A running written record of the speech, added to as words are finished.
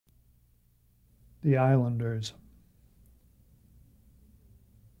the islanders.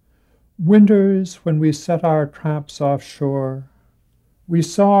 Winters, when we set our traps offshore, we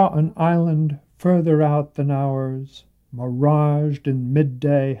saw an island further out than ours, miraged in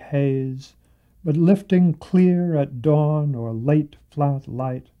midday haze, but lifting clear at dawn or late flat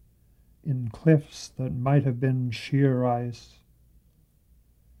light in cliffs that might have been sheer ice.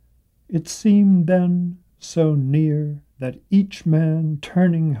 It seemed then so near that each man,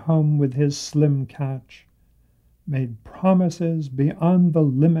 turning home with his slim catch, made promises beyond the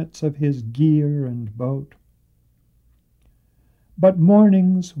limits of his gear and boat. But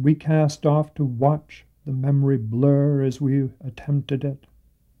mornings we cast off to watch the memory blur as we attempted it,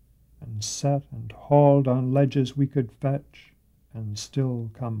 and set and hauled on ledges we could fetch, and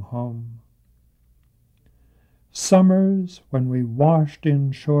still come home. Summers, when we washed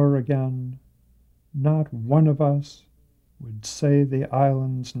inshore again, not one of us would say the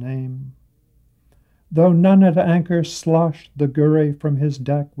island's name, though none at anchor sloshed the gurry from his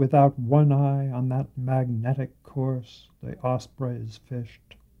deck without one eye on that magnetic course the ospreys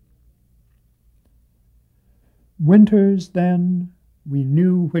fished. Winters, then, we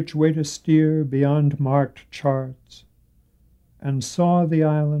knew which way to steer beyond marked charts, and saw the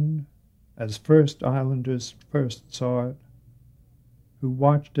island as first islanders first saw it, who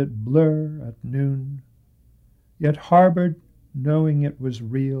watched it blur at noon, yet harbored knowing it was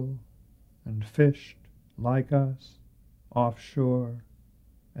real, and fished, like us, offshore,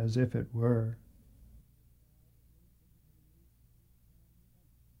 as if it were.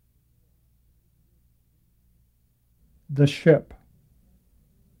 The ship.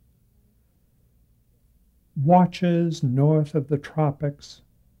 Watches north of the tropics,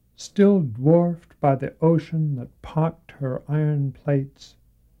 still dwarfed by the ocean that pocked her iron plates,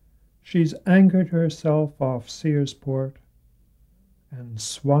 she's anchored herself off Searsport and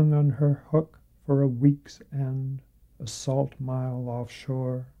swung on her hook for a week's end, a salt mile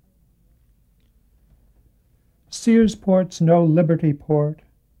offshore. Searsport's no liberty port.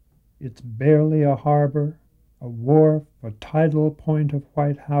 It's barely a harbor, a wharf, a tidal point of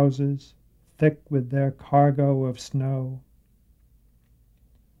white houses, thick with their cargo of snow.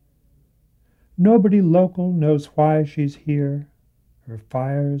 Nobody local knows why she's here, her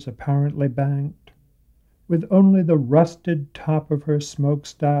fires apparently banked, with only the rusted top of her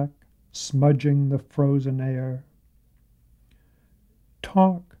smokestack smudging the frozen air.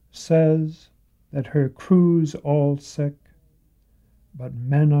 Talk says that her crew's all sick, but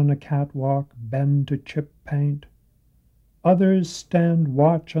men on a catwalk bend to chip paint. Others stand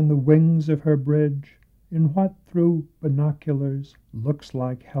watch on the wings of her bridge in what, through binoculars, looks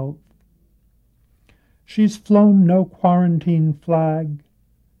like health. She's flown no quarantine flag,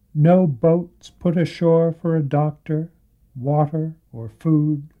 no boats put ashore for a doctor, water, or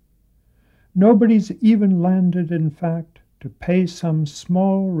food. Nobody's even landed, in fact, to pay some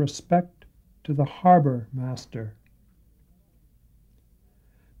small respect to the harbor master.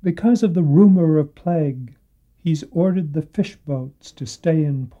 Because of the rumor of plague, he's ordered the fish boats to stay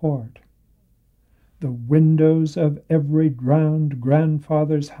in port. The windows of every drowned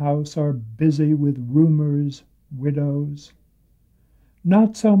grandfather's house are busy with roomers, widows,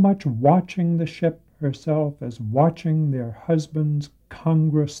 not so much watching the ship herself as watching their husbands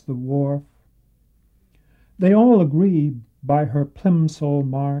congress the wharf. They all agree by her plimsoll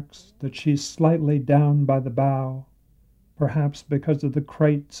marks that she's slightly down by the bow, perhaps because of the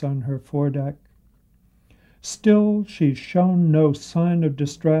crates on her foredeck. Still, she's shown no sign of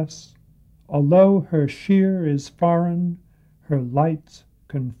distress. Although her sheer is foreign, her lights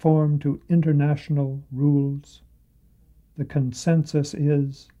conform to international rules. The consensus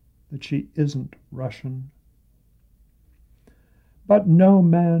is that she isn't Russian. But no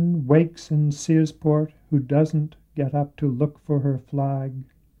man wakes in Searsport who doesn't get up to look for her flag.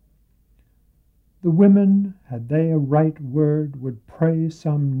 The women, had they a right word, would pray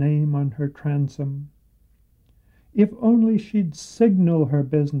some name on her transom. If only she'd signal her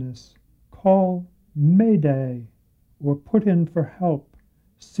business, call Mayday, or put in for help,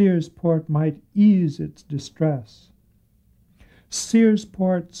 Searsport might ease its distress.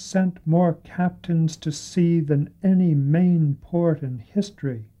 Searsport sent more captains to sea than any main port in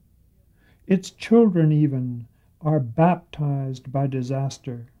history. Its children, even, are baptized by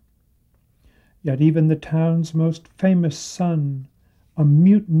disaster. Yet even the town's most famous son, a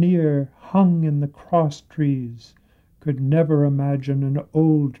mutineer hung in the cross trees, could never imagine an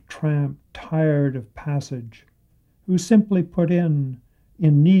old tramp tired of passage, who simply put in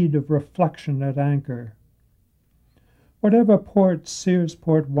need of reflection at anchor. Whatever port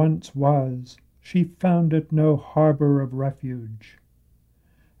Searsport once was, she found it no harbor of refuge.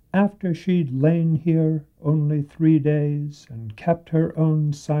 after she'd lain here only 3 days and kept her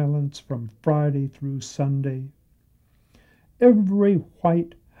own silence from Friday through Sunday. Every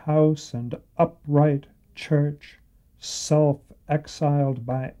white house and upright church, self-exiled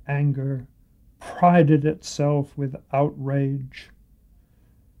by anger, prided itself with outrage.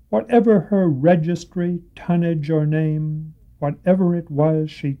 Whatever her registry, tonnage, or name, whatever it was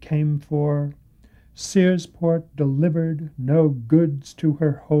she came for, Searsport delivered no goods to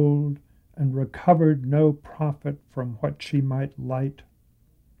her hold and recovered no profit from what she might light.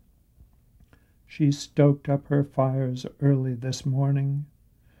 She stoked up her fires early this morning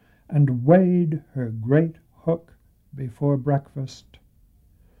and weighed her great hook before breakfast.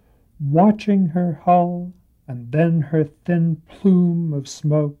 Watching her hull and then her thin plume of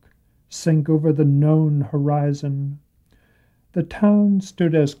smoke sink over the known horizon, the town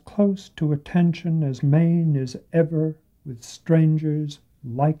stood as close to attention as Maine is ever with strangers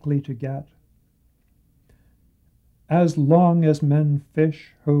likely to get. As long as men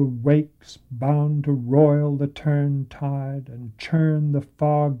fish her wakes bound to roil the turn tide and churn the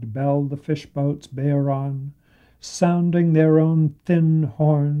fogged bell the fishboats bear on, sounding their own thin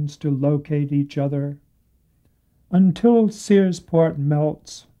horns to locate each other, until Searsport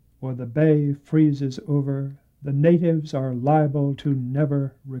melts or the bay freezes over, the natives are liable to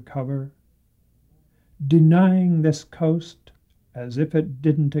never recover. Denying this coast as if it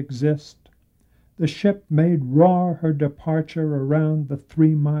didn't exist, the ship made raw her departure around the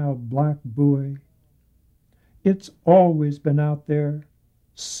 3-mile black buoy. It's always been out there,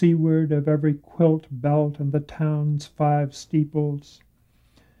 seaward of every quilt belt and the town's 5 steeples,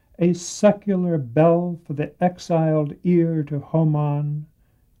 a secular bell for the exiled ear to home on,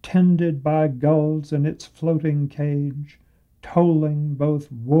 tended by gulls in its floating cage, tolling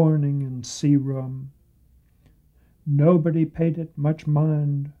both warning and sea-room. Nobody paid it much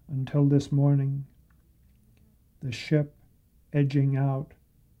mind until this morning. The ship, edging out,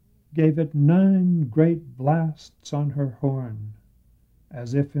 gave it 9 great blasts on her horn,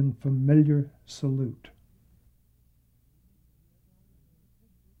 as if in familiar salute.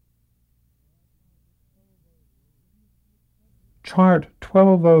 Chart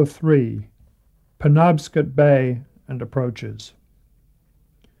 1203, Penobscot Bay and approaches.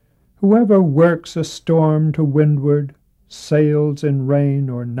 Whoever works a storm to windward, sails in rain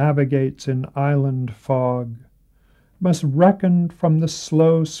or navigates in island fog, must reckon from the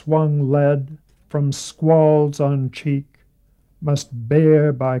slow-swung lead, from squalls on cheek, must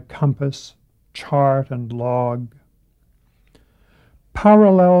bear by compass, chart, and log.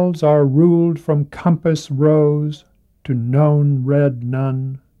 Parallels are ruled from compass rose to known red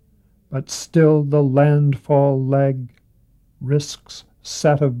none, but still the landfall leg risks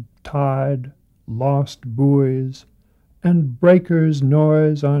set of tide, lost buoys, and breakers'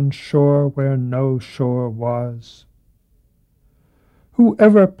 noise on shore where no shore was.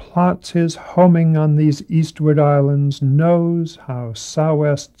 Whoever plots his homing on these eastward islands knows how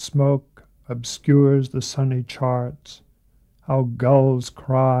sou'west smoke obscures the sunny charts, how gulls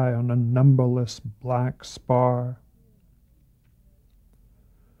cry on a numberless black spar.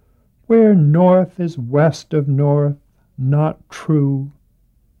 Where north is west of north, not true,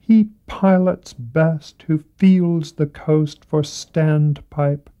 he pilots best who feels the coast for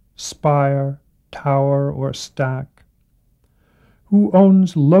standpipe, spire, tower, or stack, who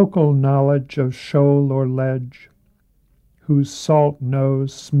owns local knowledge of shoal or ledge, whose salt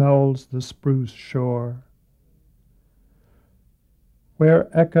nose smells the spruce shore. Where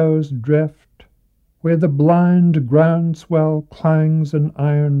echoes drift, where the blind groundswell clangs an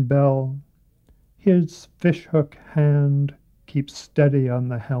iron bell, his fishhook hand keeps steady on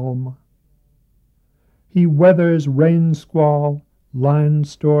the helm. He weathers rain squall, line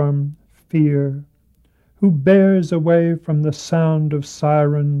storm, fear, who bears away from the sound of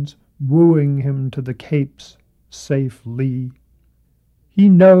sirens wooing him to the Cape's safe lee. He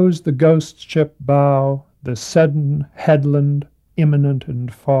knows the ghost ship bow, the sudden headland imminent in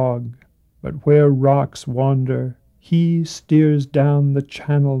fog, but where rocks wander, he steers down the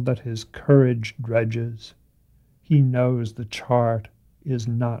channel that his courage dredges. He knows the chart is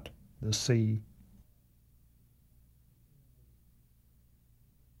not the sea.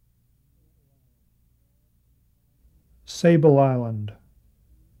 Sable Island,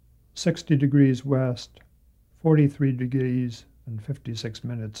 60 degrees west, 43 degrees and 56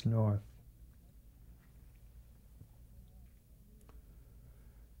 minutes north.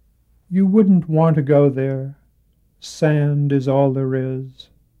 You wouldn't want to go there. Sand is all there is,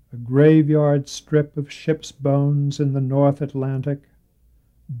 a graveyard strip of ship's bones in the North Atlantic,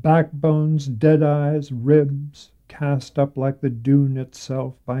 backbones, dead eyes, ribs, cast up like the dune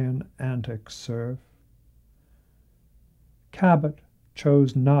itself by an antic surf. Cabot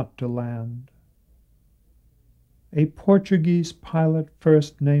chose not to land. A Portuguese pilot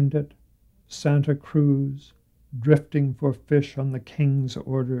first named it Santa Cruz, drifting for fish on the king's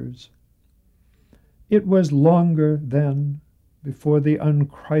orders. It was longer then, before the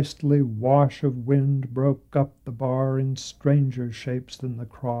unchristly wash of wind broke up the bar in stranger shapes than the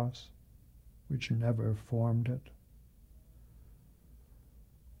cross, which never formed it.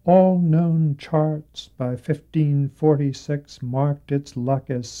 All known charts by 1546 marked its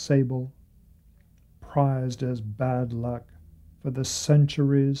luck as sable, prized as bad luck for the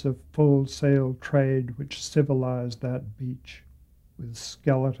centuries of full-sail trade which civilized that beach with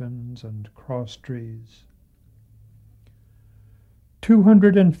skeletons and cross-trees.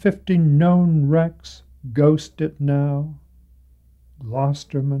 250 known wrecks ghost it now,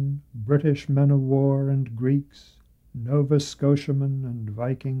 Gloucestermen, British men-of-war and Greeks, Nova Scotiamen and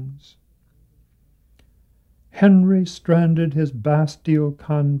Vikings. Henry stranded his Bastille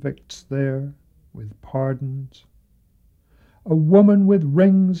convicts there with pardons. A woman with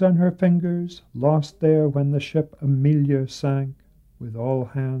rings on her fingers, lost there when the ship Amelia sank, with all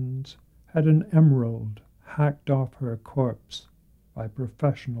hands, had an emerald hacked off her corpse by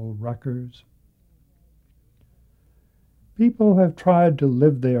professional wreckers. People have tried to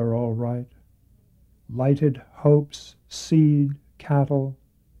live there all right. Lighted hopes, seed, cattle,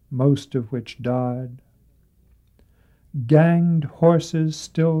 most of which died. Ganged horses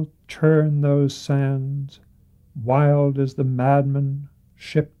still churn those sands, wild as the madman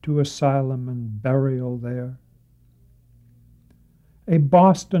shipped to asylum and burial there. A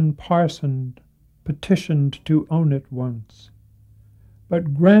Boston parson petitioned to own it once,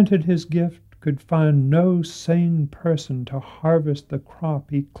 but granted his gift could find no sane person to harvest the crop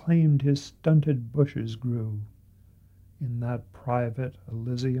he claimed his stunted bushes grew in that private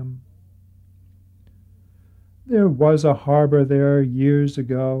Elysium. There was a harbor there years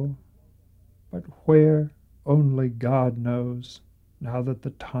ago, but where, only God knows, now that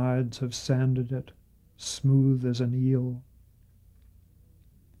the tides have sanded it, smooth as an eel.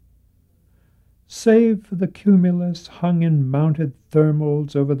 Save for the cumulus hung in mounted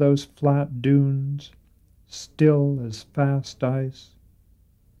thermals over those flat dunes, still as fast ice,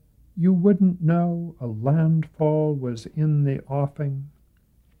 you wouldn't know a landfall was in the offing,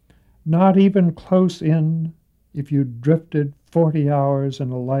 not even close in if you drifted 40 hours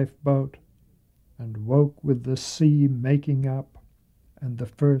in a lifeboat and woke with the sea making up and the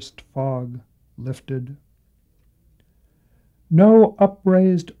first fog lifted. No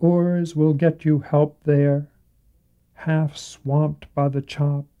upraised oars will get you help there, half swamped by the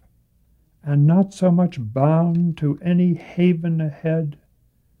chop, and not so much bound to any haven ahead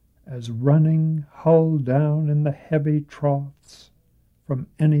as running hull down in the heavy troughs from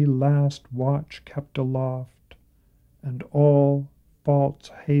any last watch kept aloft, and all false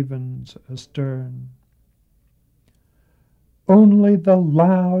havens astern. Only the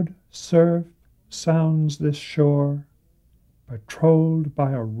loud surf sounds this shore, patrolled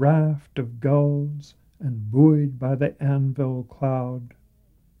by a raft of gulls and buoyed by the anvil cloud.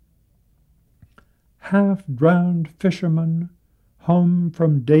 Half-drowned fishermen, home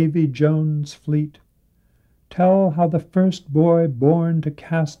from Davy Jones' fleet, tell how the first boy born to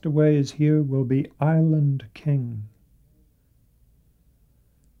castaways here will be island king.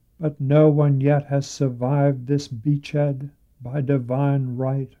 But no one yet has survived this beachhead by divine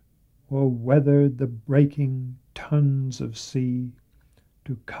right, or weathered the breaking tons of sea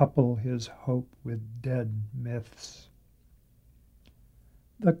to couple his hope with dead myths.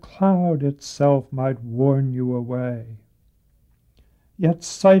 The cloud itself might warn you away, yet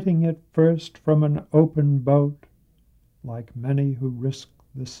sighting it first from an open boat, like many who risk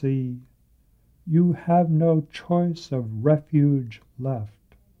the sea, you have no choice of refuge left.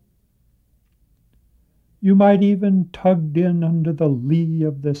 You might even, tugged in under the lee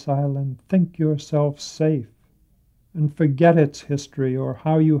of this island, think yourself safe and forget its history or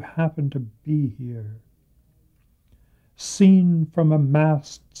how you happen to be here. Seen from a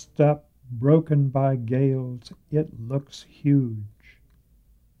mast step broken by gales, it looks huge,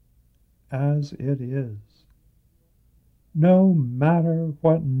 as it is. No matter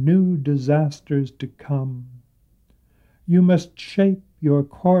what new disasters to come, you must shape your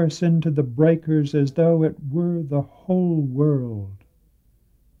course into the breakers as though it were the whole world,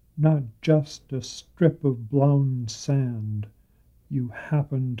 not just a strip of blown sand you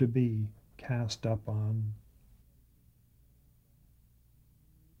happen to be cast up on.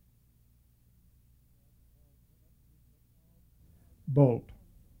 Bolt.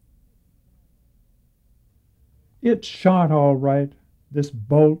 It's shot all right, this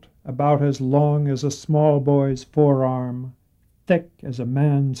bolt about as long as a small boy's forearm, thick as a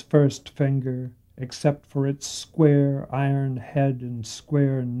man's first finger, except for its square iron head and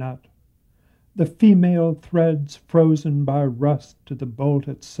square nut. The female threads frozen by rust to the bolt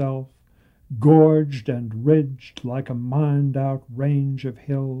itself, gorged and ridged like a mined-out range of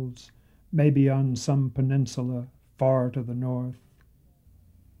hills, maybe on some peninsula far to the north.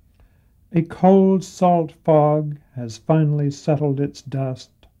 A cold salt fog has finally settled its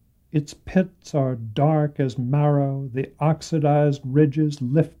dust. Its pits are dark as marrow, the oxidized ridges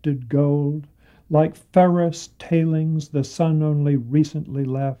lifted gold, like ferrous tailings the sun only recently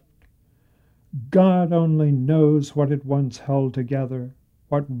left. God only knows what it once held together,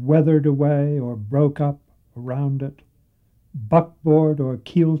 what weathered away or broke up around it. Buckboard or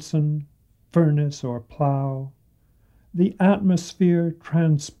keelson, furnace or plow. The atmosphere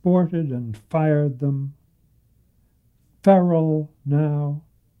transported and fired them. Feral now,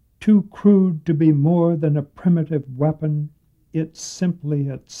 too crude to be more than a primitive weapon, it's simply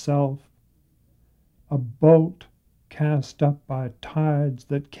itself. A bolt cast up by tides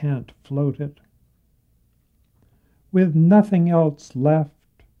that can't float it. With nothing else left,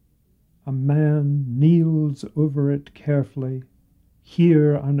 a man kneels over it carefully,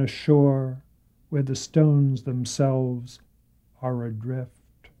 here on a shore where the stones themselves are adrift.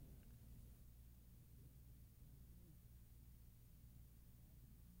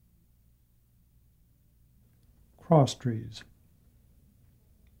 Cross trees.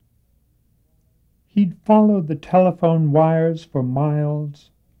 He'd followed the telephone wires for miles,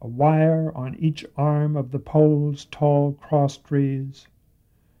 a wire on each arm of the pole's tall cross trees.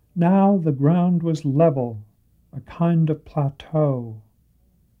 Now the ground was level, a kind of plateau.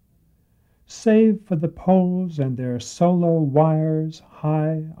 Save for the poles and their solo wires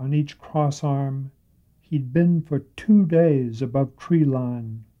high on each cross arm, he'd been for 2 days above tree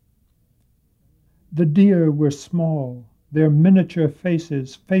line. The deer were small, their miniature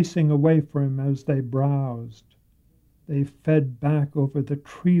faces facing away from him as they browsed. They fed back over the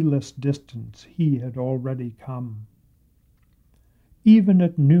treeless distance he had already come. Even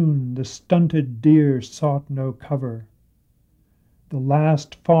at noon the stunted deer sought no cover. The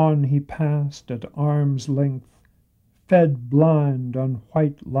last fawn he passed at arm's length fed blind on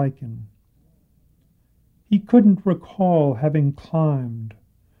white lichen. He couldn't recall having climbed.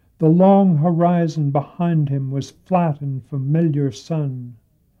 The long horizon behind him was flat and familiar sun,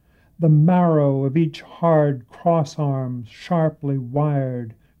 the marrow of each hard cross arm sharply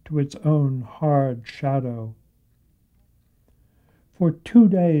wired to its own hard shadow. For 2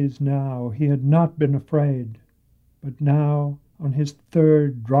 days now he had not been afraid, but now, on his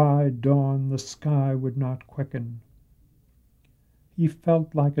third dry dawn, the sky would not quicken. He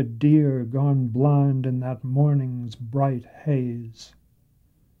felt like a deer gone blind in that morning's bright haze.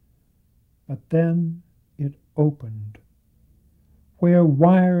 But then it opened. Where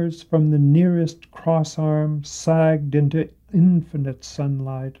wires from the nearest cross arm sagged into infinite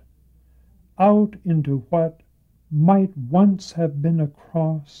sunlight, out into what might once have been a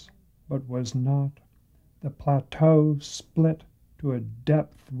cross, but was not, the plateau split to a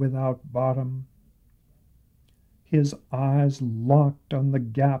depth without bottom. His eyes locked on the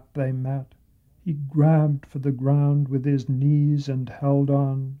gap they met. He grabbed for the ground with his knees and held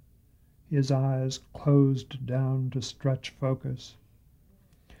on. His eyes closed down to stretch focus.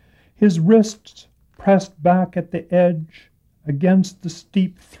 His wrists pressed back at the edge against the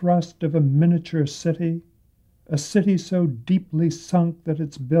steep thrust of a miniature city, a city so deeply sunk that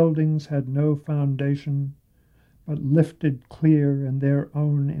its buildings had no foundation, but lifted clear in their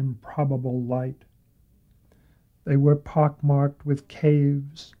own improbable light. They were pockmarked with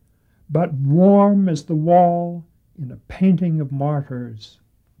caves, but warm as the wall in a painting of martyrs.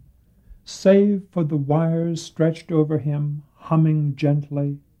 Save for the wires stretched over him, humming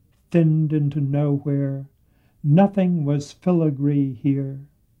gently, thinned into nowhere, nothing was filigree here.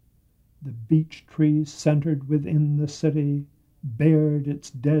 The beech tree centered within the city bared its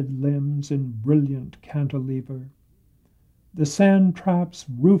dead limbs in brilliant cantilever. The sand traps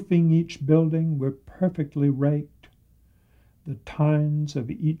roofing each building were perfectly raked. The tines of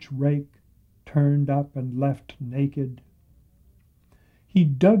each rake turned up and left naked. He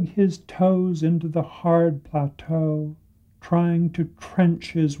dug his toes into the hard plateau, trying to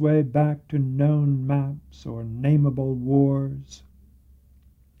trench his way back to known maps or nameable wars.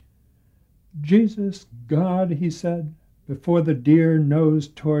 Jesus, God, he said, before the deer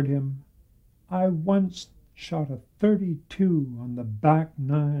nosed toward him, I once shot a 32 on the back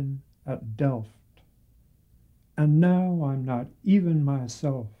 9 at Delft, and now I'm not even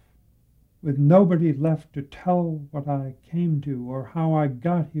myself. with nobody left to tell what I came to, or how I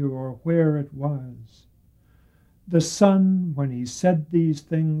got here, or where it was. The sun, when he said these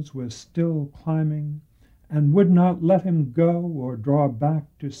things, was still climbing, and would not let him go or draw back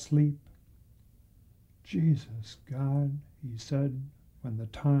to sleep. Jesus, God, he said, when the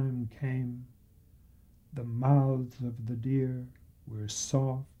time came, the mouths of the deer were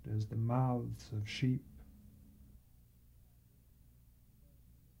soft as the mouths of sheep.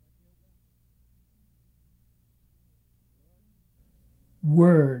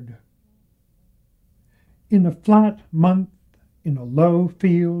 Word. In a flat month, in a low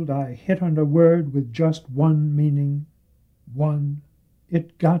field, I hit on a word with just one meaning. One.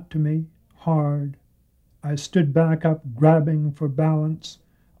 It got to me, hard. I stood back up, grabbing for balance.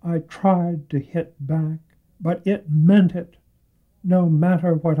 I tried to hit back, but it meant it. No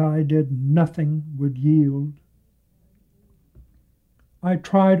matter what I did, nothing would yield. I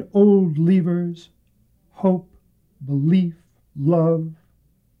tried old levers, hope, belief, love.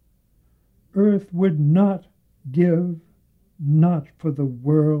 Earth would not give, not for the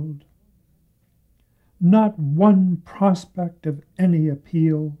world. Not one prospect of any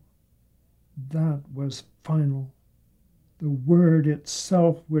appeal. That was final. The word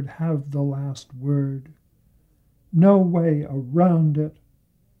itself would have the last word. No way around it,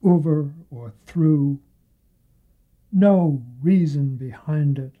 over or through. No reason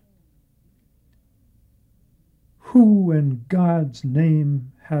behind it. Who in God's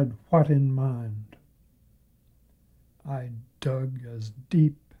name had what in mind? I dug as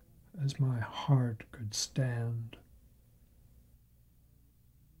deep as my heart could stand.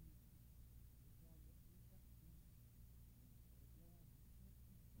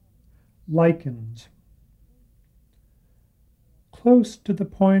 Lichens. Close to the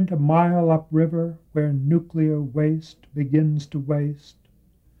point a mile upriver where nuclear waste begins to waste,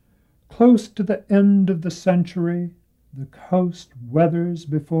 close to the end of the century, the coast weathers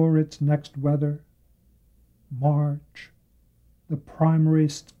before its next weather. March, the primary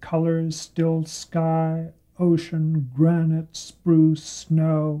colors still sky, ocean, granite, spruce,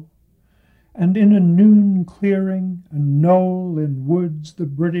 snow, and in a noon clearing, a knoll in woods the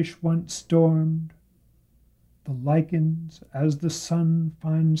British once stormed, the lichens as the sun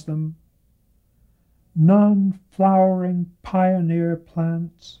finds them, non-flowering pioneer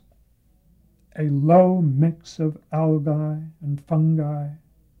plants, a low mix of algae and fungi.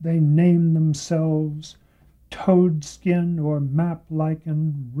 They name themselves toadskin or map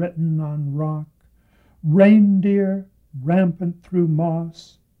lichen written on rock, reindeer rampant through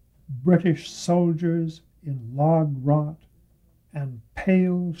moss, British soldiers in log rot, and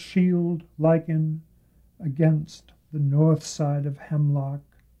pale shield lichen against the north side of hemlock,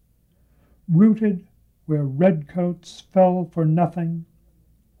 rooted where redcoats fell for nothing,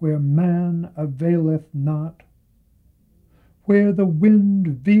 where man availeth not, where the wind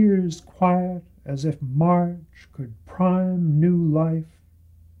veers quiet as if March could prime new life,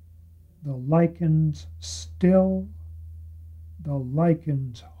 the lichens still, the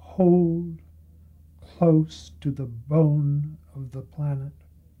lichens hold close to the bone of the planet.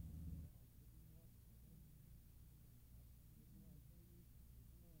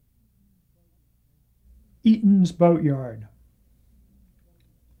 Eaton's Boatyard.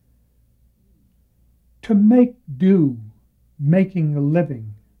 To make do, making a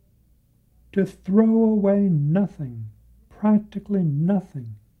living, to throw away nothing, practically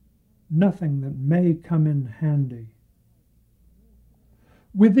nothing, nothing that may come in handy.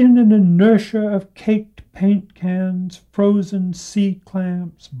 Within an inertia of caked paint cans, frozen sea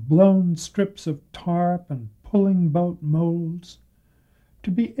clamps, blown strips of tarp, and pulling boat molds,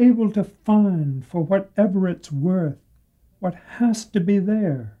 to be able to find, for whatever it's worth, what has to be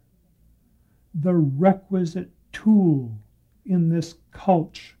there, the requisite tool in this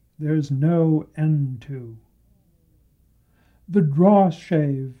culture there's no end to. The draw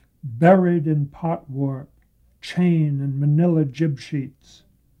shave buried in pot warp, chain and manila jib sheets,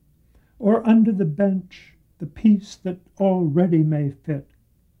 or under the bench the piece that already may fit,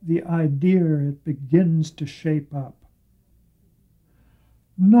 the idea it begins to shape up.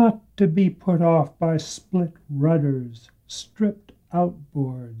 Not to be put off by split rudders, stripped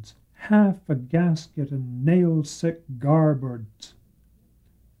outboards, half a gasket and nail-sick garboards.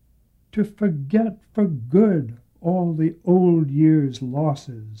 To forget for good all the old year's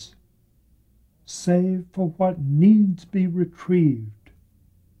losses, save for what needs be retrieved,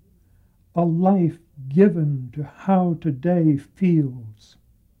 a life given to how today feels,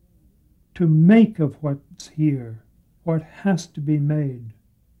 to make of what's here what has to be made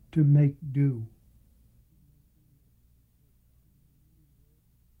to make do.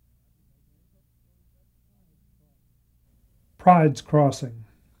 Pride's Crossing.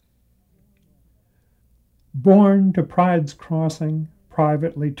 Born to Pride's Crossing,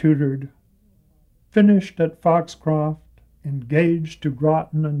 privately tutored, finished at Foxcroft, engaged to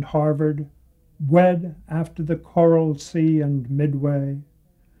Groton and Harvard, wed after the Coral Sea and Midway,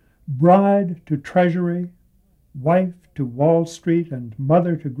 bride to Treasury, wife to Wall Street and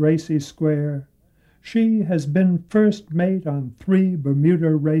mother to Gracie Square, she has been first mate on 3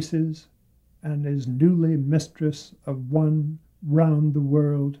 Bermuda races and is newly mistress of 1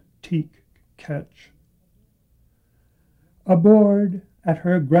 round-the-world teak ketch. Aboard at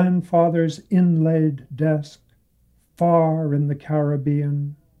her grandfather's inlaid desk, far in the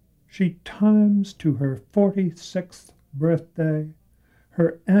Caribbean, she times to her 46th birthday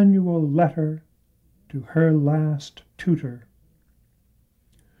her annual letter to her last tutor.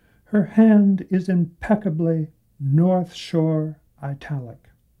 Her hand is impeccably North Shore italic.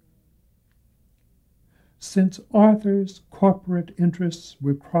 Since Arthur's corporate interests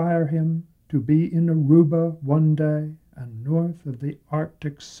require him to be in Aruba one day and north of the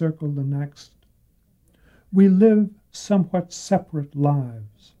Arctic Circle the next, we live somewhat separate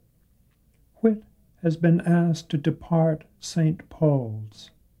lives. Whit has been asked to depart St. Paul's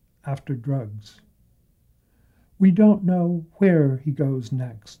after drugs. We don't know where he goes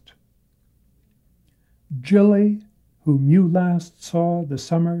next. Jilly, whom you last saw the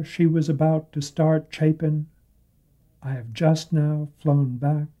summer she was about to start Chapin, I have just now flown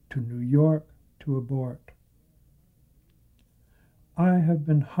back to New York to abort. I have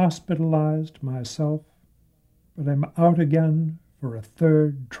been hospitalized myself, but I'm out again for a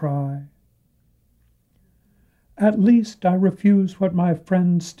 3rd try. At least I refuse what my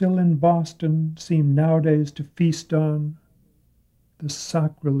friends still in Boston seem nowadays to feast on, the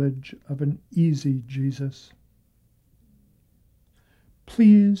sacrilege of an easy Jesus.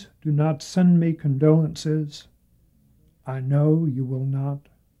 Please do not send me condolences. I know you will not.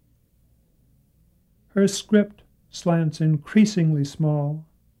 Her script slants increasingly small.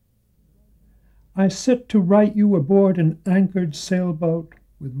 I sit to write you aboard an anchored sailboat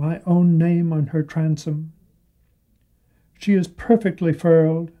with my own name on her transom. She is perfectly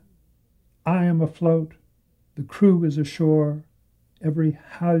furled. I am afloat. The crew is ashore. Every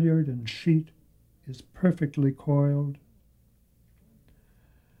halyard and sheet is perfectly coiled.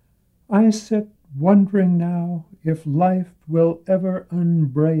 I sit wondering now if life will ever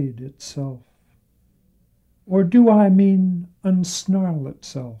unbraid itself. Or do I mean unsnarl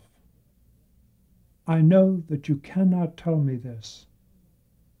itself? I know that you cannot tell me this.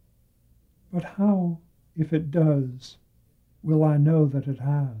 But how, if it does, will I know that it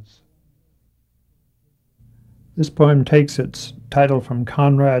has? This poem takes its title from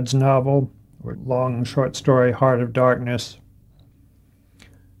Conrad's novel, or long short story, Heart of Darkness,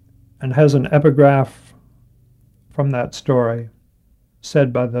 and has an epigraph from that story,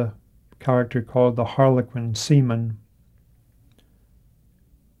 said by the character called the Harlequin Seaman.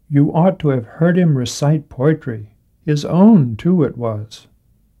 You ought to have heard him recite poetry. His own, too, it was.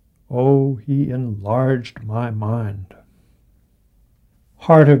 Oh, he enlarged my mind.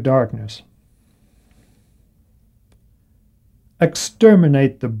 Heart of Darkness.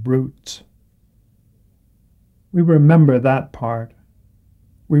 Exterminate the brutes. We remember that part.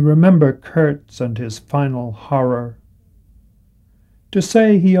 We remember Kurtz and his final horror. To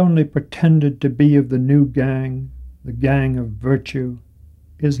say he only pretended to be of the new gang, the gang of virtue,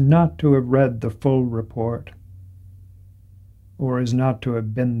 is not to have read the full report, or is not to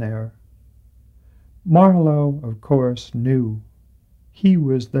have been there. Marlowe, of course, knew. He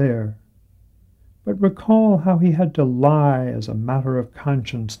was there. But recall how he had to lie as a matter of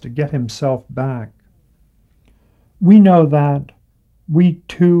conscience to get himself back. We know that. We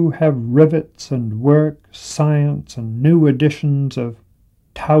too have rivets and work, science, and new editions of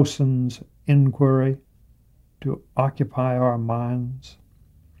Towson's Inquiry to occupy our minds.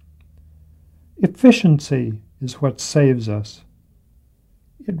 Efficiency is what saves us.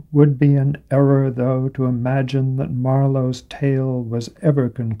 It would be an error, though, to imagine that Marlowe's tale was ever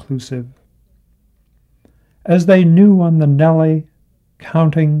conclusive. As they knew on the Nelly,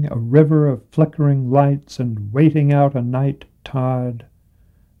 counting a river of flickering lights and waiting out a night tide,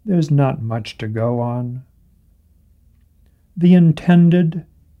 there's not much to go on. The intended,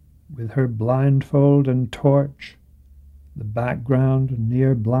 with her blindfold and torch, the background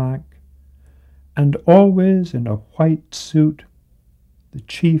near black, and always in a white suit, the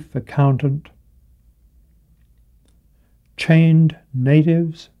chief accountant. Chained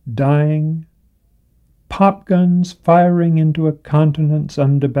natives dying, pop guns firing into a continent's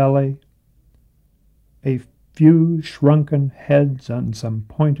underbelly, a few shrunken heads on some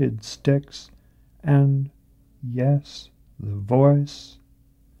pointed sticks, and, yes, the voice,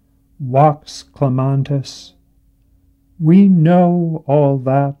 vox clamantis. We know all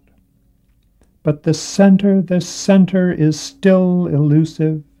that, but the center is still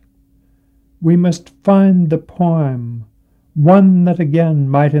elusive. We must find the poem, one that again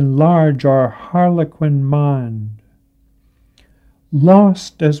might enlarge our harlequin mind.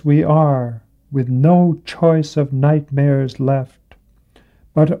 Lost as we are, with no choice of nightmares left,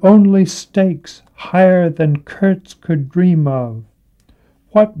 but only stakes higher than Kurtz could dream of,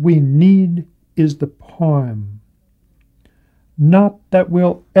 what we need is the poem. Not that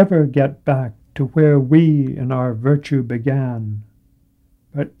we'll ever get back to where we in our virtue began,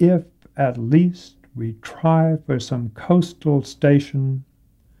 but if at least we try for some coastal station,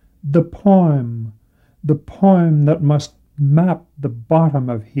 the poem that must map the bottom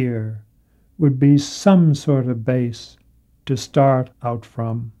of here, would be some sort of base to start out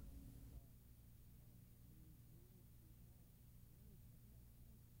from.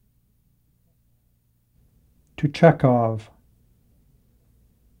 To Chekhov,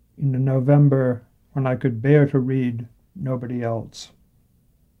 in the November when I could bear to read nobody else.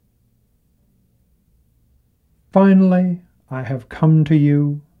 Finally, I have come to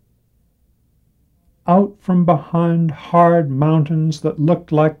you, out from behind hard mountains that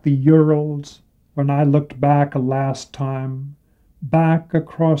looked like the Urals when I looked back a last time, back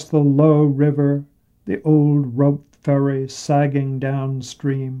across the low river, the old rope ferry sagging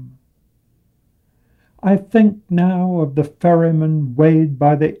downstream. I think now of the ferryman weighed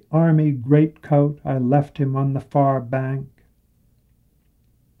by the army greatcoat I left him on the far bank.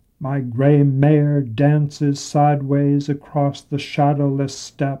 My gray mare dances sideways across the shadowless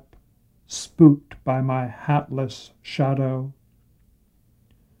steppe, spooked by my hatless shadow.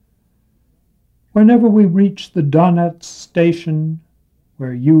 Whenever we reach the Donetsk station,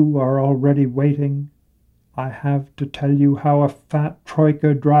 where you are already waiting, I have to tell you how a fat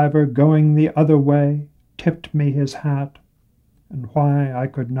troika driver going the other way tipped me his hat, and why I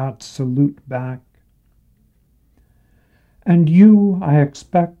could not salute back. And you, I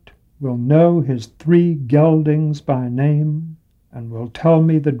expect, will know his 3 geldings by name, and will tell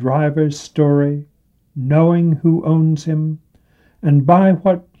me the driver's story, knowing who owns him, and by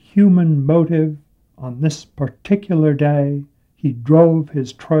what human motive on this particular day he drove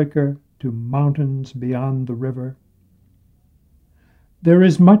his troika to mountains beyond the river. There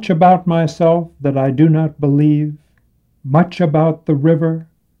is much about myself that I do not believe, much about the river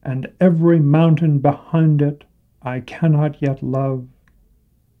and every mountain behind it I cannot yet love.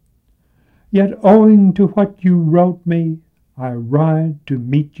 Yet owing to what you wrote me, I ride to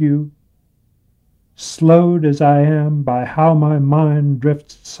meet you, slowed as I am by how my mind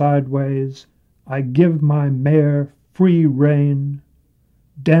drifts sideways. I give my mare free rein,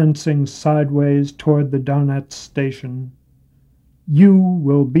 dancing sideways toward the Donetsk station. You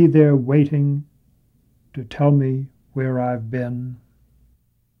will be there waiting to tell me where I've been.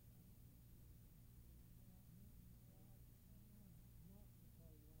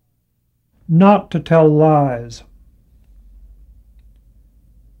 Not to tell lies.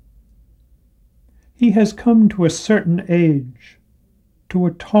 He has come to a certain age, to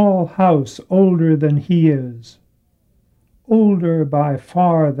a tall house older than he is, older by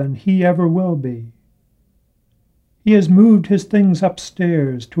far than he ever will be. He has moved his things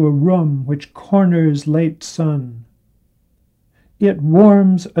upstairs to a room which corners late sun. It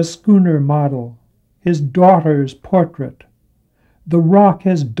warms a schooner model, his daughter's portrait, the rock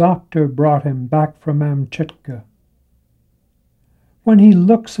his doctor brought him back from Amchitka. When he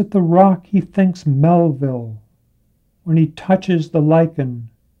looks at the rock, he thinks Melville. When he touches the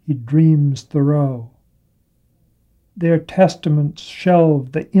lichen, he dreams Thoreau. Their testaments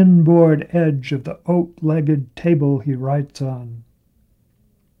shelve the inboard edge of the oak-legged table he writes on.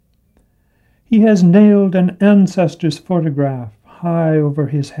 He has nailed an ancestor's photograph high over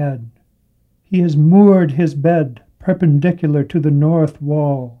his head. He has moored his bed perpendicular to the north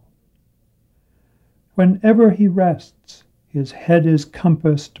wall. Whenever he rests, his head is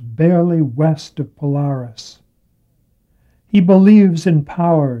compassed barely west of Polaris. He believes in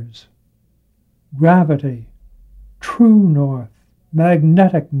powers, gravity, true north,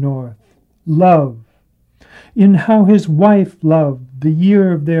 magnetic north, love, in how his wife loved the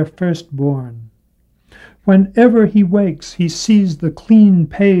year of their firstborn. Whenever he wakes, he sees the clean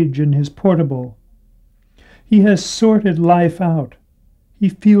page in his portable. He has sorted life out. He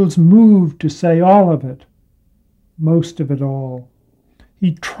feels moved to say all of it, most of it all.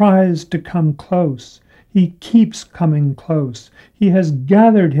 He tries to come close. He keeps coming close. He has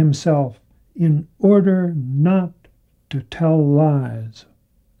gathered himself in order not to tell lies.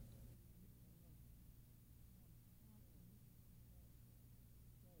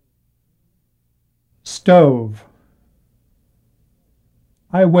 Stove.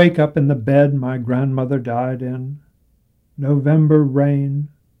 I wake up in the bed my grandmother died in. November rain.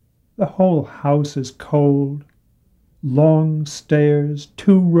 The whole house is cold. Long stairs,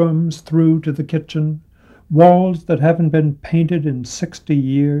 2 rooms through to the kitchen, walls that haven't been painted in 60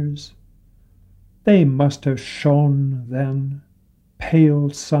 years. They must have shone then. Pale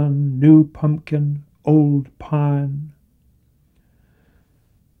sun, new pumpkin, old pine.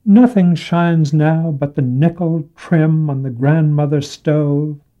 Nothing shines now but the nickel trim on the grandmother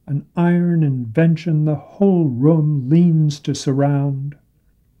stove, an iron invention the whole room leans to surround.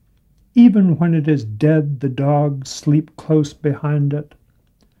 Even when it is dead, the dogs sleep close behind it.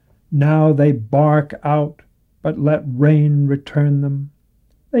 Now they bark out, but let rain return them.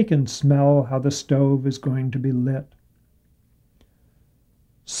 They can smell how the stove is going to be lit.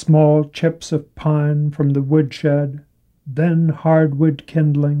 Small chips of pine from the woodshed, then hardwood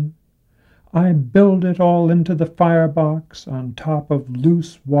kindling. I build it all into the firebox on top of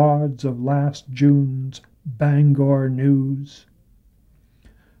loose wads of last June's Bangor news.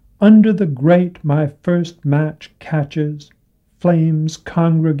 Under the grate my first match catches, flames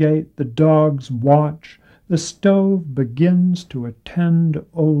congregate, the dogs watch, the stove begins to attend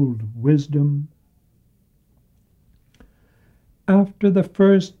old wisdom. After the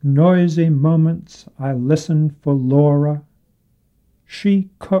first noisy moments, I listened for Laura. She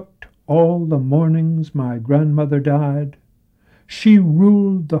cooked all the mornings my grandmother died. She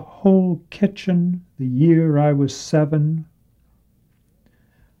ruled the whole kitchen the year I was 7.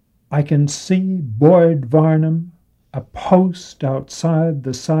 I can see Boyd Varnum, a post outside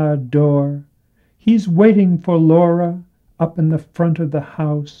the side door. He's waiting for Laura up in the front of the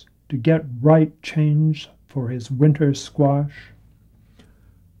house to get right change for his winter squash.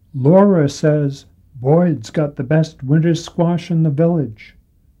 Laura says Boyd's got the best winter squash in the village.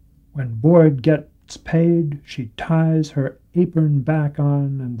 When Boyd gets paid, she ties her apron back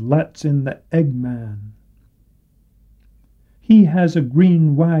on and lets in the eggman. He has a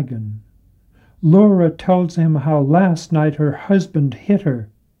green wagon. Laura tells him how last night her husband hit her.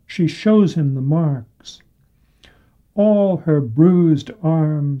 She shows him the marks. All her bruised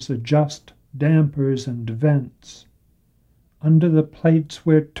arms adjust dampers and vents. Under the plates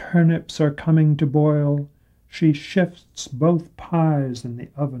where turnips are coming to boil, she shifts both pies in the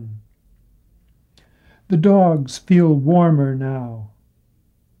oven. The dogs feel warmer now.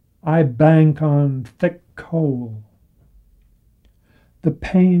 I bank on thick coal. The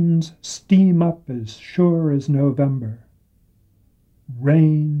panes steam up as sure as November.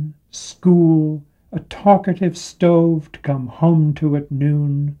 Rain, school, a talkative stove to come home to at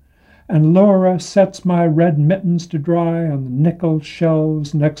noon, and Laura sets my red mittens to dry on the nickel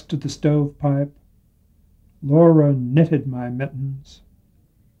shelves next to the stovepipe. Laura knitted my mittens.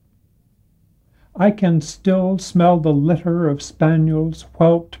 I can still smell the litter of spaniels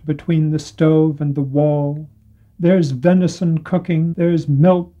whelped between the stove and the wall. There's venison cooking, there's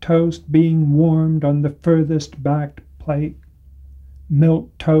milk toast being warmed on the furthest back plate.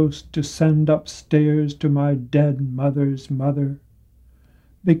 Milk toast to send upstairs to my dead mother's mother.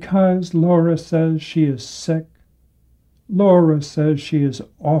 Because Laura says she is sick. Laura says she is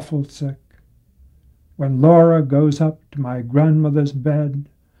awful sick. When Laura goes up to my grandmother's bed,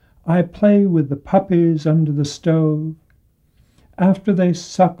 I play with the puppies under the stove. After they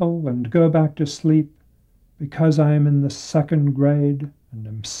suckle and go back to sleep, because I am in the 2nd grade and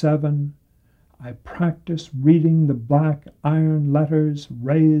am 7, I practice reading the black iron letters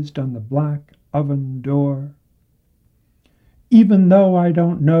raised on the black oven door. Even though I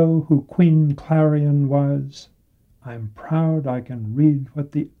don't know who Queen Clarion was, I'm proud I can read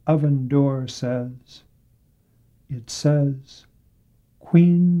what the oven door says. It says,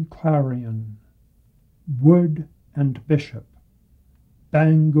 Queen Clarion, Wood and Bishop,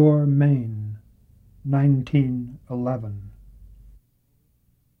 Bangor, Maine, 1911.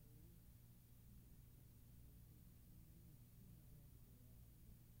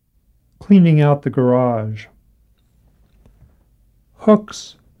 Cleaning out the garage.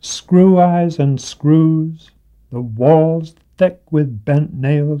 Hooks, screw eyes and screws, the walls thick with bent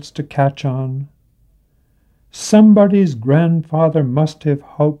nails to catch on. Somebody's grandfather must have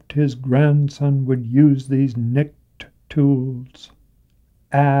hoped his grandson would use these nicked tools.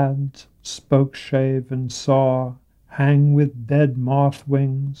 Adze, spokeshave, and saw hang with dead moth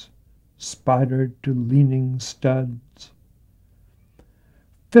wings, spidered to leaning studs.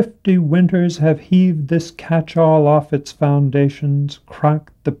 50 winters have heaved this catch-all off its foundations,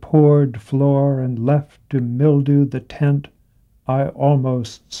 cracked the poured floor, and left to mildew the tent I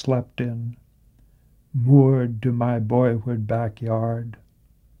almost slept in, moored to my boyhood backyard.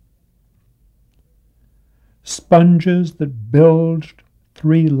 Sponges that bilged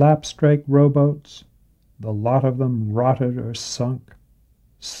 3 lapstrake rowboats, the lot of them rotted or sunk,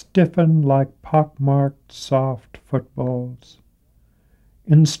 stiffened like pockmarked soft footballs.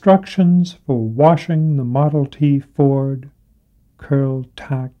 Instructions for washing the Model T Ford curled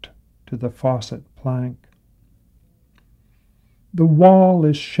tacked to the faucet plank. The wall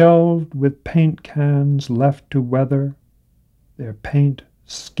is shelved with paint cans left to weather, their paint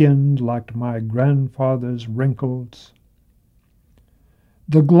skinned like my grandfather's wrinkles.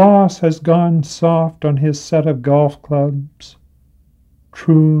 The gloss has gone soft on his set of golf clubs,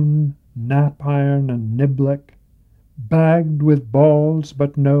 troon, nap iron, and niblick, bagged with balls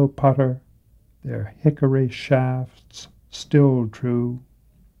but no putter, their hickory shafts still true.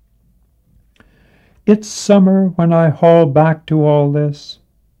 It's summer when I haul back to all this,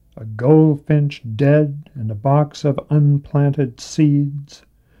 a goldfinch dead and a box of unplanted seeds,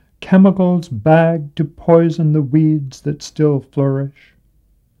 chemicals bagged to poison the weeds that still flourish.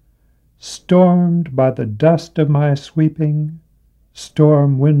 Stormed by the dust of my sweeping,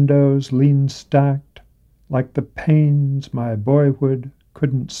 storm windows lean stacked like the panes my boyhood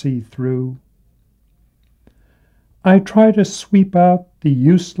couldn't see through. I try to sweep out the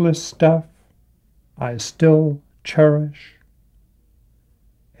useless stuff I still cherish.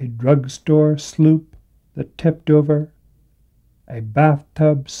 A drugstore sloop that tipped over, a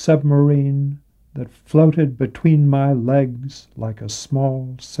bathtub submarine that floated between my legs like a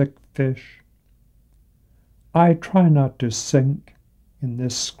small sick fish. I try not to sink in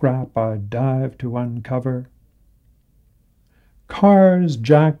this scrap I dive to uncover. Cars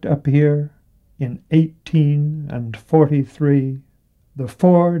jacked up here in 18 and 43, the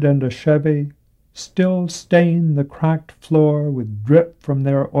Ford and a Chevy, still stain the cracked floor with drip from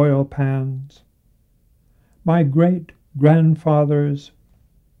their oil pans. My great-grandfather's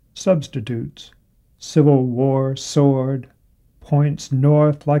substitutes, Civil War sword, points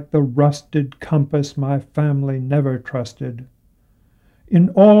north like the rusted compass my family never trusted. In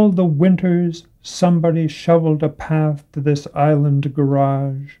all the winters somebody shoveled a path to this island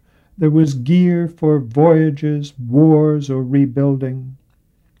garage. There was gear for voyages, wars, or rebuilding,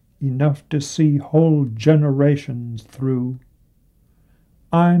 enough to see whole generations through.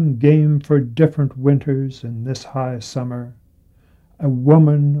 I'm game for different winters in this high summer. A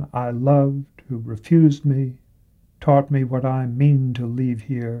woman I loved who refused me taught me what I mean to leave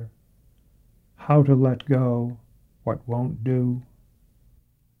here, how to let go what won't do.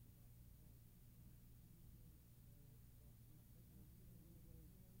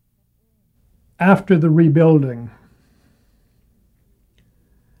 After the rebuilding.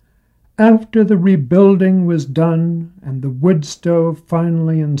 After the rebuilding was done and the wood stove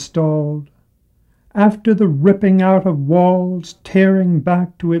finally installed, after the ripping out of walls, tearing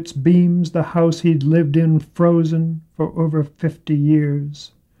back to its beams the house he'd lived in frozen for over 50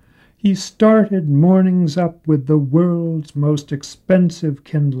 years, he started mornings up with the world's most expensive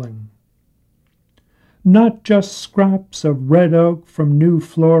kindling. Not just scraps of red oak from new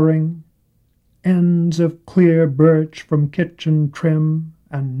flooring, ends of clear birch from kitchen trim,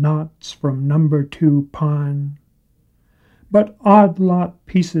 and knots from number 2 pine, but odd-lot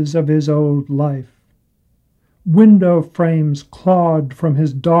pieces of his old life, window frames clawed from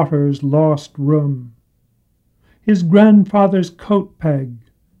his daughter's lost room, his grandfather's coat peg,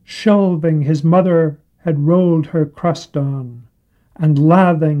 shelving his mother had rolled her crust on, and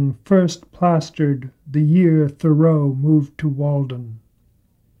lathing first plastered the year Thoreau moved to Walden.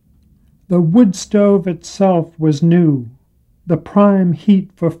 The wood stove itself was new. The prime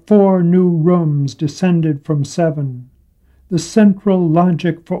heat for 4 new rooms descended from 7. The central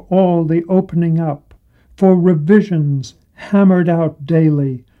logic for all the opening up, for revisions hammered out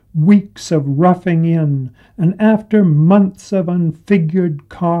daily, weeks of roughing in, and after months of unfigured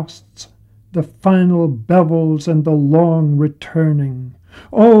costs, the final bevels and the long returning.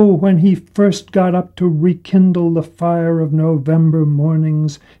 Oh, when he first got up to rekindle the fire of November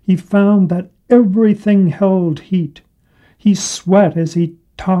mornings, he found that everything held heat. He sweat as he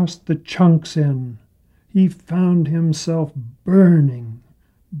tossed the chunks in. He found himself burning,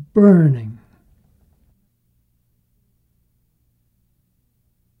 burning.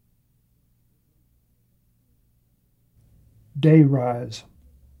 Dayrise.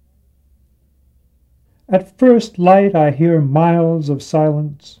 At first light I hear miles of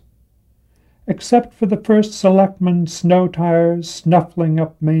silence. Except for the first selectman's snow tires snuffling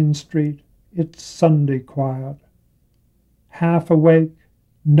up Main Street, it's Sunday quiet. Half awake,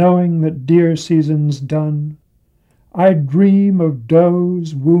 knowing that deer season's done, I dream of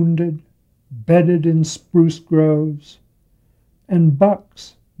does wounded, bedded in spruce groves, and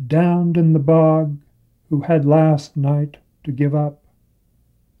bucks downed in the bog who had last night to give up.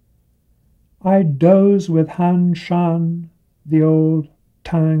 I doze with Han Shan, the old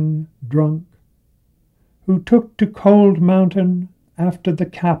Tang drunk, who took to Cold Mountain after the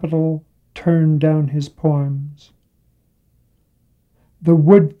capital turned down his poems. The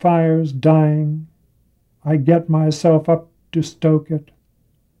wood fire's dying. I get myself up to stoke it,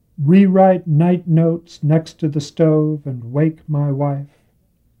 rewrite night notes next to the stove, and wake my wife.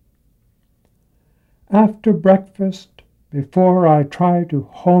 After breakfast, before I try to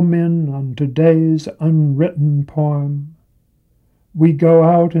home in on today's unwritten poem, we go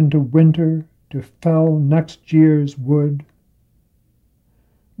out into winter to fell next year's wood.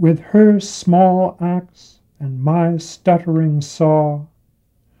 With her small axe and my stuttering saw,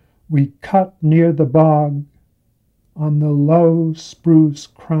 we cut near the bog on the low spruce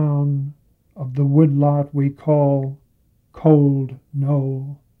crown of the woodlot we call Cold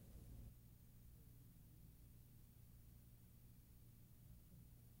Knoll.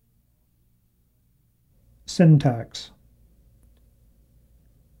 Syntax.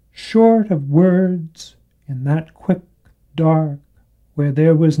 Short of words, in that quick dark where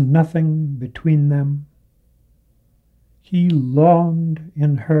there was nothing between them, he longed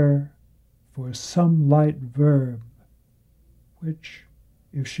in her for some light verb, which,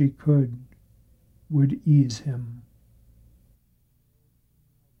 if she could, would ease him.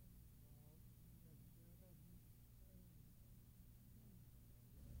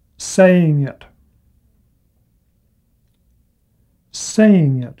 Saying it.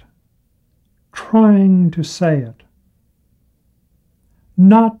 Saying it. Trying to say it.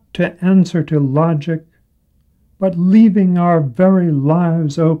 Not to answer to logic, but leaving our very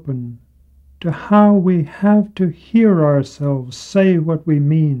lives open to how we have to hear ourselves say what we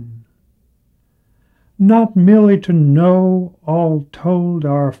mean. Not merely to know, all told,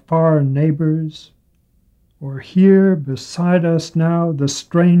 our far neighbors, or hear beside us now the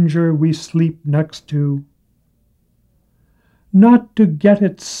stranger we sleep next to. Not to get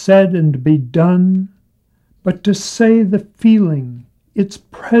it said and be done, but to say the feeling, its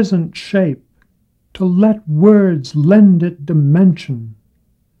present shape, to let words lend it dimension,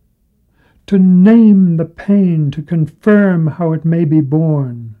 to name the pain, to confirm how it may be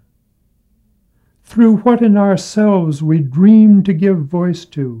borne, through what in ourselves we dream to give voice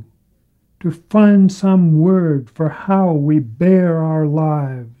to find some word for how we bear our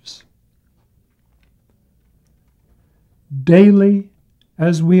lives. Daily,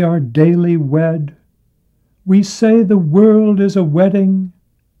 as we are daily wed, we say the world is a wedding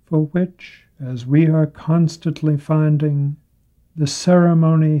for which, as we are constantly finding, the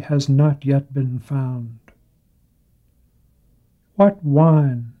ceremony has not yet been found. What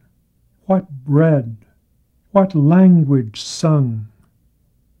wine, what bread, what language sung!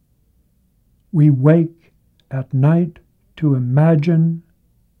 We wake at night to imagine,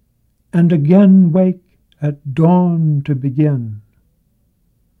 and again wake at dawn to begin,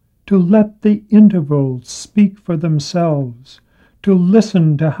 to let the intervals speak for themselves, to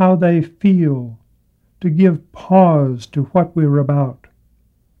listen to how they feel, to give pause to what we're about,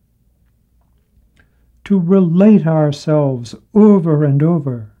 to relate ourselves over and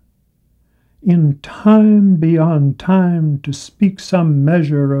over, in time beyond time to speak some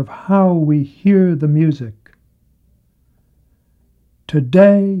measure of how we hear the music.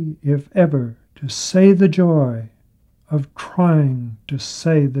 Today, if ever, to say the joy of trying to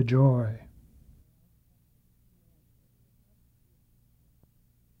say the joy.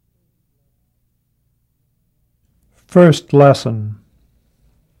 First lesson.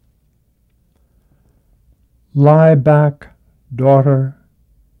 Lie back, daughter.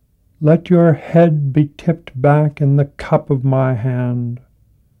 Let your head be tipped back in the cup of my hand,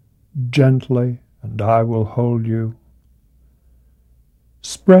 gently, and I will hold you.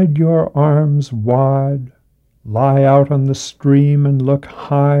 Spread your arms wide, lie out on the stream and look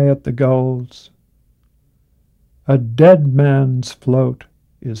high at the gulls. A dead man's float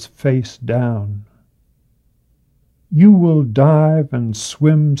is face down. You will dive and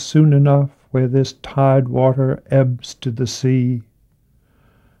swim soon enough where this tide water ebbs to the sea.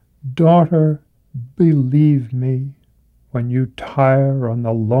 Daughter, believe me, when you tire on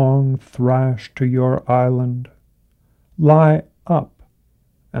the long thrash to your island, lie up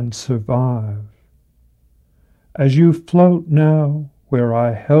and survive. As you float now where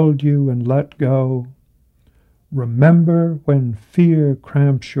I held you and let go, remember when fear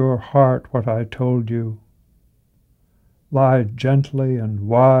cramps your heart what I told you. Lie gently and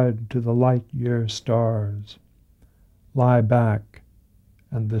wide to the light-year stars. Lie back,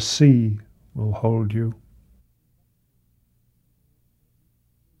 and the sea will hold you.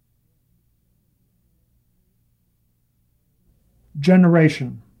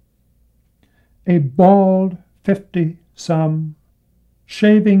 Generation. A bald 50-some,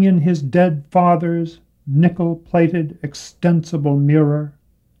 shaving in his dead father's nickel-plated extensible mirror,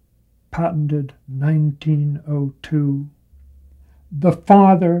 patented 1902. The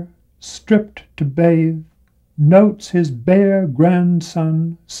father, stripped to bathe, notes his bare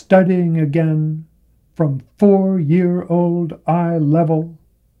grandson studying again from 4-year-old eye level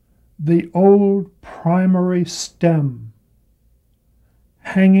the old primary stem,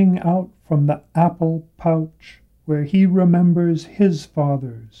 hanging out from the apple pouch where he remembers his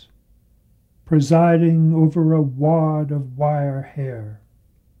father's, presiding over a wad of wire hair.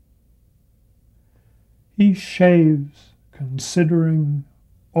 He shaves, considering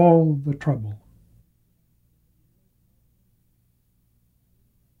all the trouble.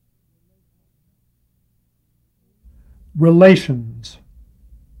 Relations.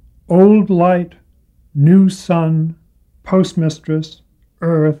 Old light, new sun, postmistress,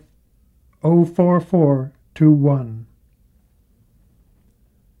 earth, 04421.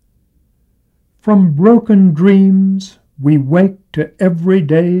 From broken dreams we wake to every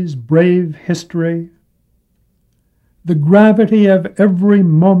day's brave history. The gravity of every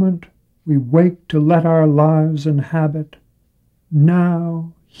moment we wake to let our lives inhabit.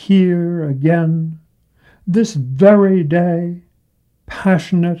 Now, here again, this very day,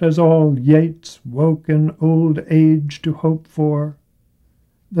 passionate as all Yeats woke in old age to hope for,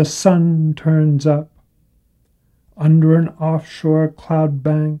 the sun turns up. Under an offshore cloud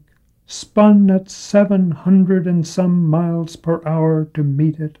bank, spun at 700 and some miles per hour to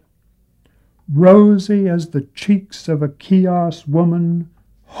meet it, rosy as the cheeks of a Chios woman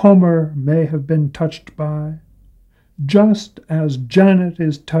Homer may have been touched by, just as Janet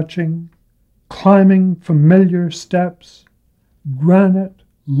is touching, climbing familiar steps, granite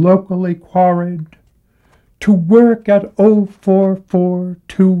locally quarried, to work at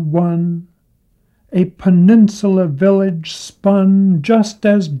 04421, a peninsula village spun just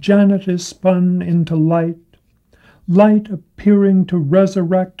as Janet is spun into light, light appearing to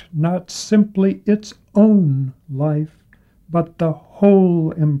resurrect not simply its own life, but the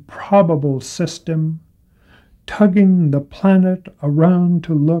whole improbable system, tugging the planet around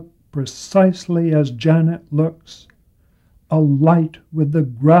to look precisely as Janet looks, alight with the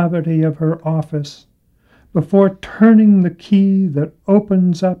gravity of her office, before turning the key that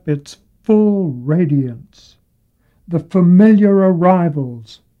opens up its full radiance, the familiar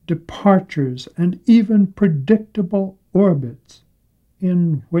arrivals, departures, and even predictable orbits,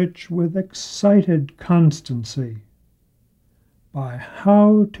 in which with excited constancy, by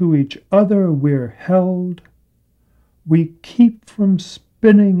how to each other we're held, we keep from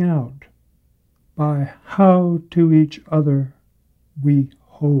spinning out, by how to each other we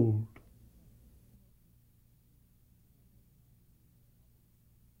hold.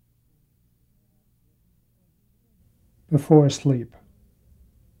 Before sleep.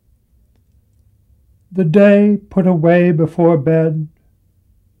 The day put away before bed,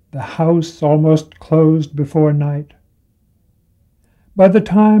 the house almost closed before night. By the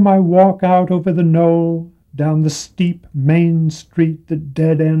time I walk out over the knoll, down the steep main street that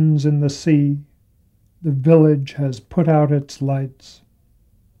dead ends in the sea, the village has put out its lights.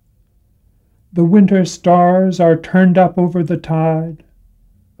 The winter stars are turned up over the tide,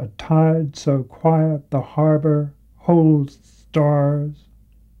 a tide so quiet the harbor holds stars.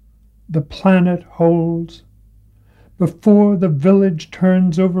 The planet holds. Before the village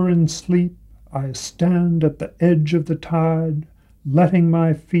turns over in sleep, I stand at the edge of the tide, letting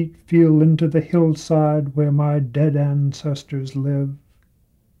my feet feel into the hillside where my dead ancestors live.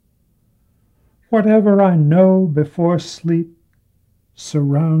 Whatever I know before sleep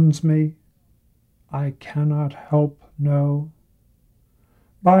surrounds me, I cannot help know.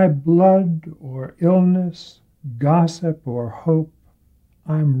 By blood or illness, gossip or hope,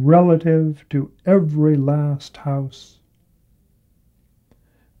 I'm relative to every last house.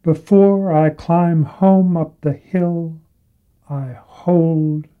 Before I climb home up the hill, I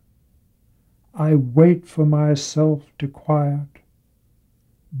hold, I wait for myself to quiet,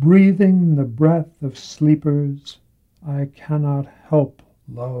 breathing the breath of sleepers I cannot help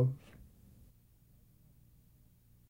love.